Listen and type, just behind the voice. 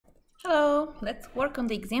Hello, let's work on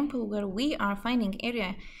the example where we are finding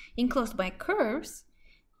area enclosed by curves,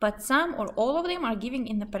 but some or all of them are given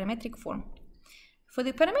in the parametric form. For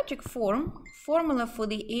the parametric form, formula for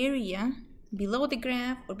the area below the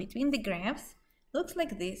graph or between the graphs looks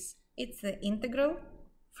like this. It's the integral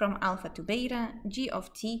from alpha to beta g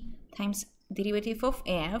of t times derivative of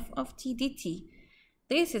f of t dt.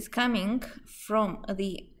 This is coming from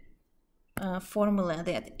the formula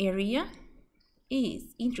that area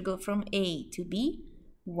is integral from a to b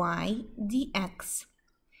y dx.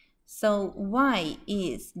 So y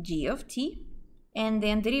is g of t, and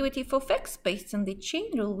then derivative of x based on the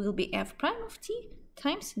chain rule will be f prime of t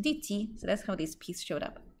times dt. So that's how this piece showed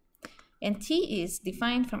up. And t is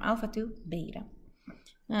defined from alpha to beta.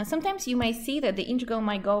 Sometimes you may see that the integral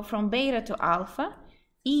might go from beta to alpha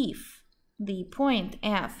if the point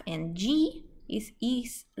f and g is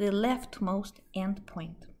the leftmost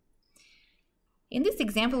endpoint. In this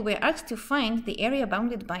example, we're asked to find the area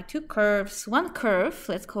bounded by two curves. One curve,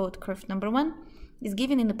 let's call it curve number 1, is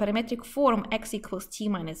given in the parametric form x equals t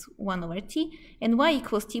minus 1 over t and y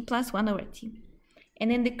equals t plus 1 over t.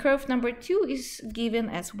 And then the curve number 2 is given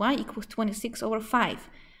as y equals 26 over 5.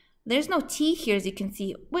 There's no t here, as you can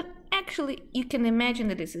see. Well, actually, you can imagine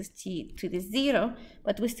that this is t to the 0,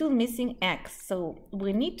 but we're still missing x. So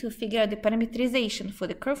we need to figure out the parameterization for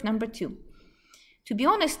the curve number 2. To be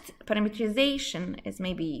honest, parameterization, as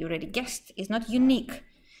maybe you already guessed, is not unique.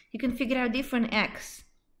 You can figure out different x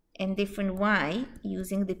and different y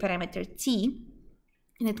using the parameter t,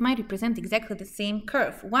 and it might represent exactly the same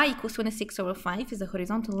curve. Y equals 26 over 5 is a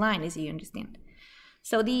horizontal line, as you understand.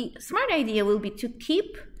 So the smart idea will be to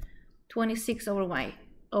keep 26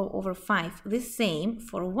 over 5 the same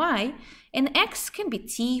for y, and x can be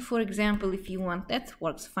t, for example, if you want. That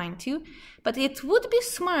works fine too. But it would be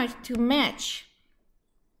smart to match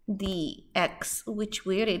the x which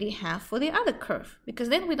we already have for the other curve, because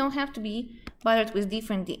then we don't have to be bothered with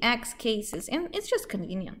different dx cases, and it's just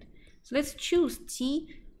convenient. So let's choose t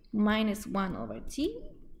minus 1 over t,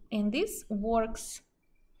 and this works.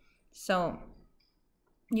 So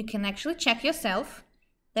you can actually check yourself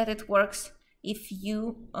that it works if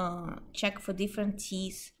you check for different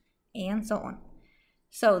t's and so on.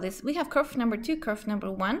 So this, we have curve number 2, curve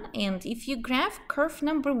number 1, and if you graph curve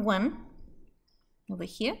number 1 over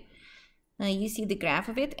here, you see the graph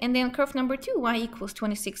of it, and then curve number 2, y equals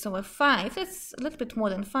 26 over 5. That's a little bit more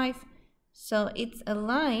than 5, so it's a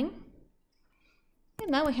line, and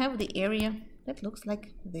now we have the area that looks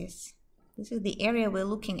like this. This is the area we're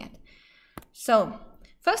looking at. So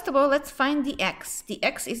first of all, let's find the x. The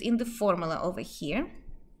x is in the formula over here.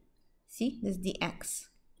 See, this dx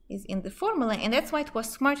is in the formula, and that's why it was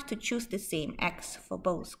smart to choose the same x for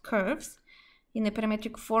both curves in the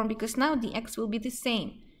parametric form, because now the x will be the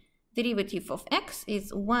same. Derivative of x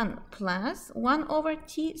is 1 plus 1 over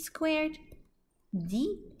t squared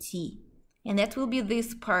dt, and that will be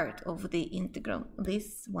this part of the integral,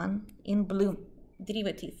 this one in blue,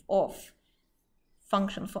 derivative of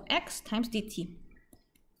function for x times dt.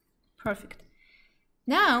 Perfect.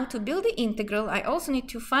 Now, to build the integral, I also need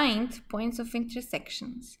to find points of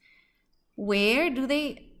intersections. Where do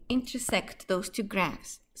they intersect, those two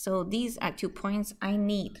graphs? So these are 2 points I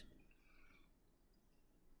need.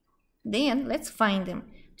 Then let's find them.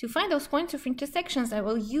 To find those points of intersections, I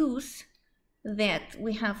will use that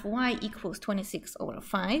we have y equals 26 over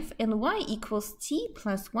 5 and y equals t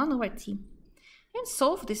plus 1 over t. And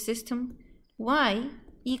solve the system. Y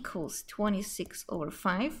equals 26 over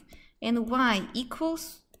 5 and y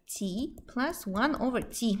equals t plus 1 over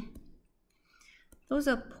t. Those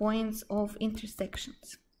are points of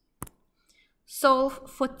intersections. Solve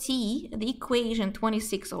for t, the equation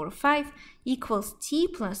 26 over 5 equals t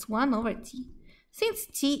plus 1 over t. Since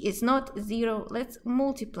t is not 0, let's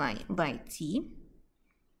multiply by t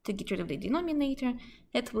to get rid of the denominator.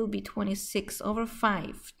 That will be 26 over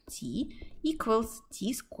 5t equals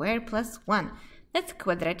t squared plus 1. That's a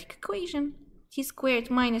quadratic equation. T squared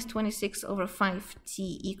minus 26 over 5t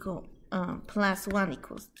equal plus 1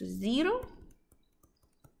 equals to 0.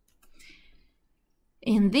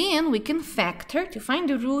 And then we can factor to find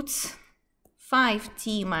the roots.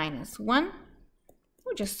 5t minus 1,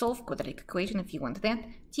 or just solve quadratic equation if you want that.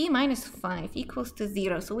 T minus 5 equals to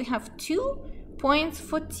 0. So we have 2 points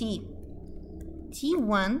for t.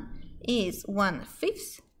 T1 is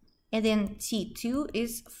 1/5, and then T2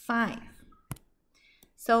 is 5.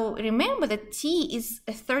 So remember that t is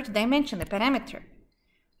a third dimension, a parameter,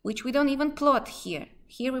 which we don't even plot here.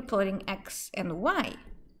 Here we're plotting x and y.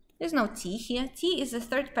 There's no t here. T is a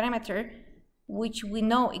third parameter which we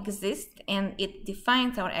know exists, and it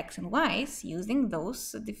defines our x and y's using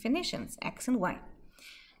those definitions, x and y.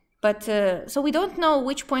 But so we don't know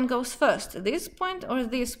which point goes first, this point or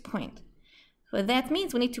this point. So that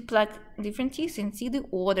means we need to plug different t's and see the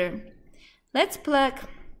order. Let's plug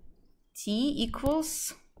t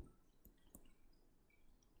equals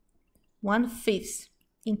 1/5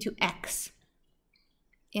 into x.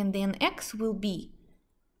 And then x will be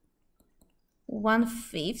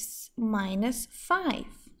 1/5 minus 5.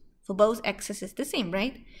 For both x's is the same,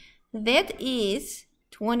 right? That is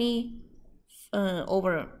 20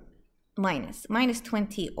 over minus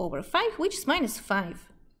 20 over 5, which is minus 5.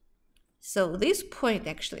 So this point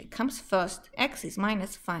actually comes first. X is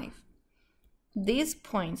minus 5. This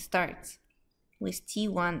point starts with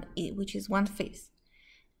t1, which is 1/5.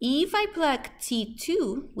 If I plug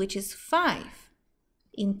t2, which is 5,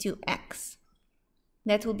 into x,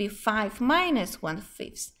 that will be 5 minus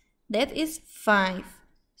 1/5. That is 5.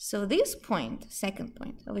 So this point, second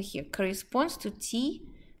point over here, corresponds to t,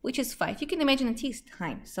 which is 5. You can imagine t is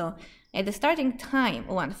time. So at the starting time,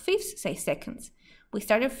 1/5, say seconds, we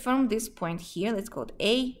started from this point here. Let's call it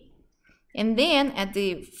A. And then at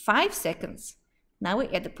the 5 seconds, now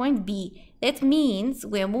we're at the point B. That means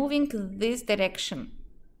we're moving this direction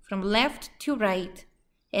from left to right.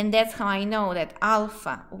 And that's how I know that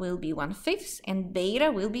alpha will be 1/5 and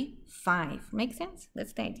beta will be 5. Make sense?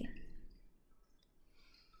 That's the idea.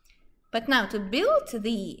 But now to build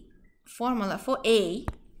the formula for A,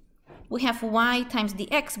 we have y times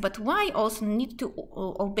dx, but y also needs to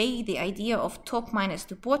obey the idea of top minus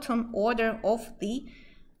the bottom order of the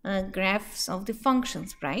graphs of the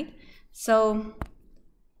functions, right? So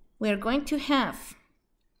we're going to have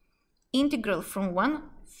integral from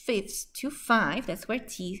 1/5 to 5. That's where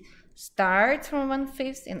t starts from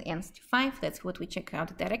 1/5 and ends to 5. That's what we check out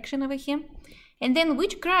the direction over here. And then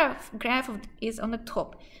which graph is on the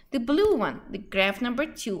top? The blue one, the graph number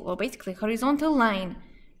 2, or basically horizontal line,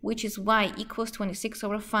 which is y equals 26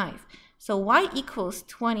 over 5. So y equals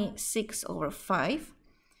 26 over 5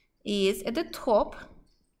 is at the top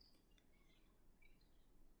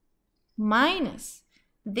minus,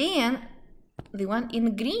 then the one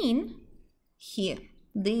in green here,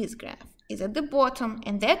 this graph, is at the bottom,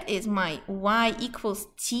 and that is my y equals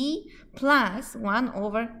t plus 1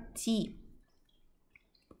 over t.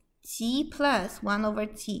 T plus 1 over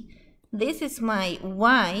t. This is my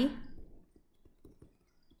y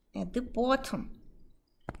at the bottom.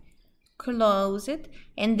 Close it.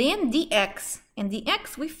 And then dx. And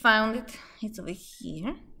dx, we found it. It's over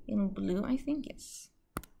here in blue, I think. Yes.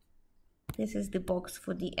 This is the box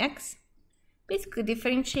for dx. Basically,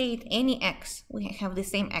 differentiate any x. We have the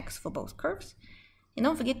same x for both curves. And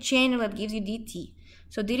don't forget channel, that gives you dt.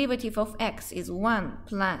 So derivative of x is 1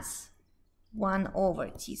 plus 1 over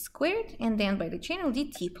t squared. And then by the channel,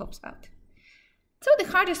 dt pops out. So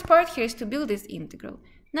the hardest part here is to build this integral.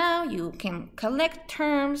 Now you can collect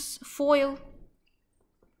terms, FOIL,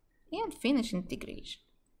 and finish integration.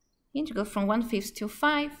 Integral from 1/5 to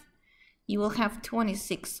 5. You will have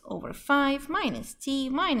 26 over 5 minus t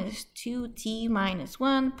minus 2t minus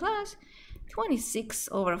 1 plus 26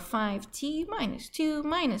 over 5t minus 2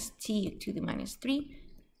 minus t to the minus 3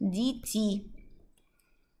 dt.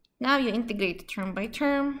 Now you integrate term by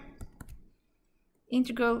term.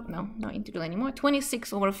 Integral, no integral anymore.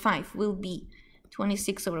 26 over 5 will be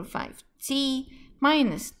 26 over 5t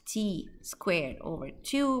minus t squared over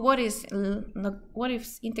 2. What is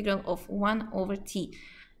integral of 1 over t?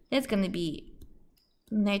 That's going to be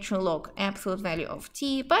natural log absolute value of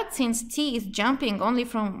t. But since t is jumping only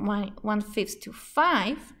from 1/5 to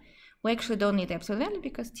 5, we actually don't need absolute value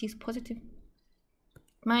because t is positive.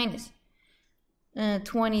 Minus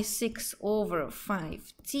 26 over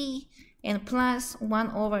 5t and plus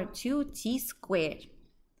 1 over 2t squared.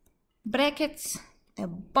 Brackets, a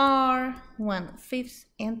bar, 1/5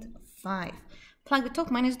 and 5. Plug the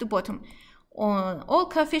top minus the bottom. On all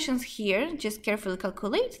coefficients here, just carefully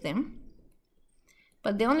calculate them.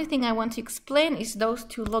 But the only thing I want to explain is those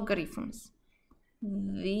two logarithms.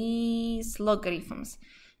 These logarithms.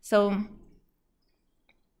 So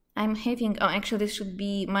I'm having, oh, actually this should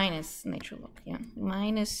be minus natural log, yeah.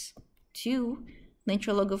 Minus 2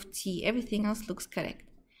 natural log of t. Everything else looks correct.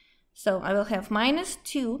 So I will have minus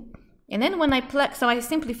 2. And then when I plug, so I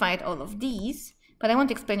simplified all of these, but I want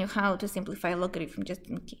to explain you how to simplify a logarithm just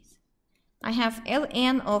in case. I have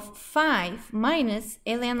ln of 5 minus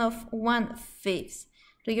ln of 1/5.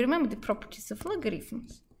 Do you remember the properties of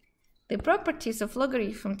logarithms? The properties of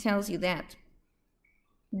logarithm tells you that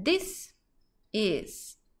this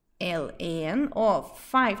is ln of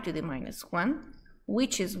 5 to the minus 1,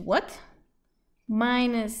 which is what?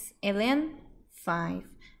 Minus ln 5.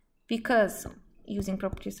 Because using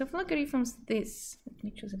properties of logarithms, this, let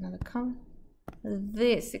me choose another color.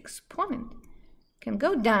 this exponent can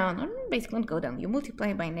go down, or basically not go down, you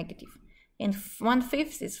multiply by negative. And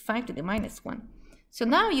 1/5 is 5 to the minus 1. So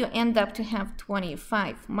now you end up to have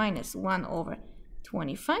 25 minus 1 over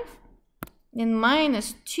 25, and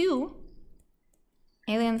minus 2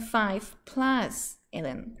 ln 5 plus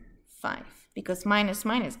ln 5, because minus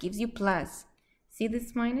minus gives you plus. See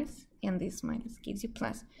this minus and this minus gives you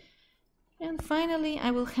plus. And finally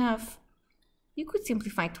I will have, you could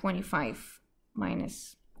simplify 25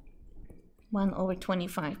 minus 1 over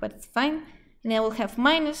 25, but it's fine. And I will have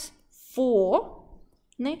minus 4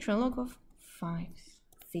 natural log of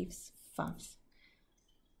 5/5.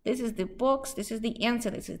 This is the box, this is the answer,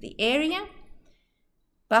 this is the area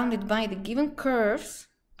bounded by the given curves,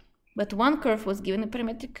 but one curve was given a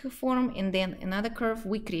parametric form, and then another curve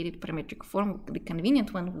we created parametric form, the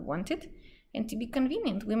convenient one we wanted. And to be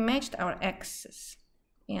convenient, we matched our x's,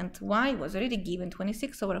 and y was already given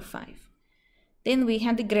 26 over 5. Then we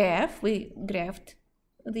had the graph, we graphed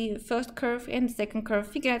the first curve and the second curve,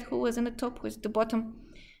 figured out who was in the top, who was at the bottom.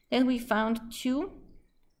 Then we found 2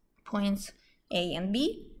 points A and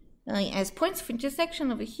B as points of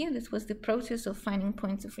intersection over here. This was the process of finding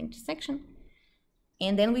points of intersection.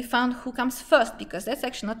 And then we found who comes first, because that's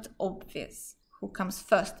actually not obvious who comes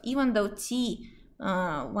first. Even though t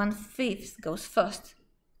 1/5 goes first,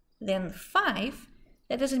 then 5,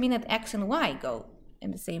 that doesn't mean that x and y go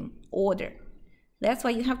in the same order. That's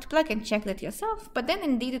why you have to plug and check that yourself. But then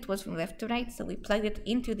indeed it was from left to right, so we plugged it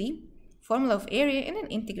into the formula of area and then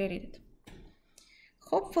integrated it.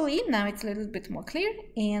 Hopefully now it's a little bit more clear,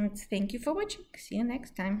 and thank you for watching. See you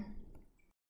next time.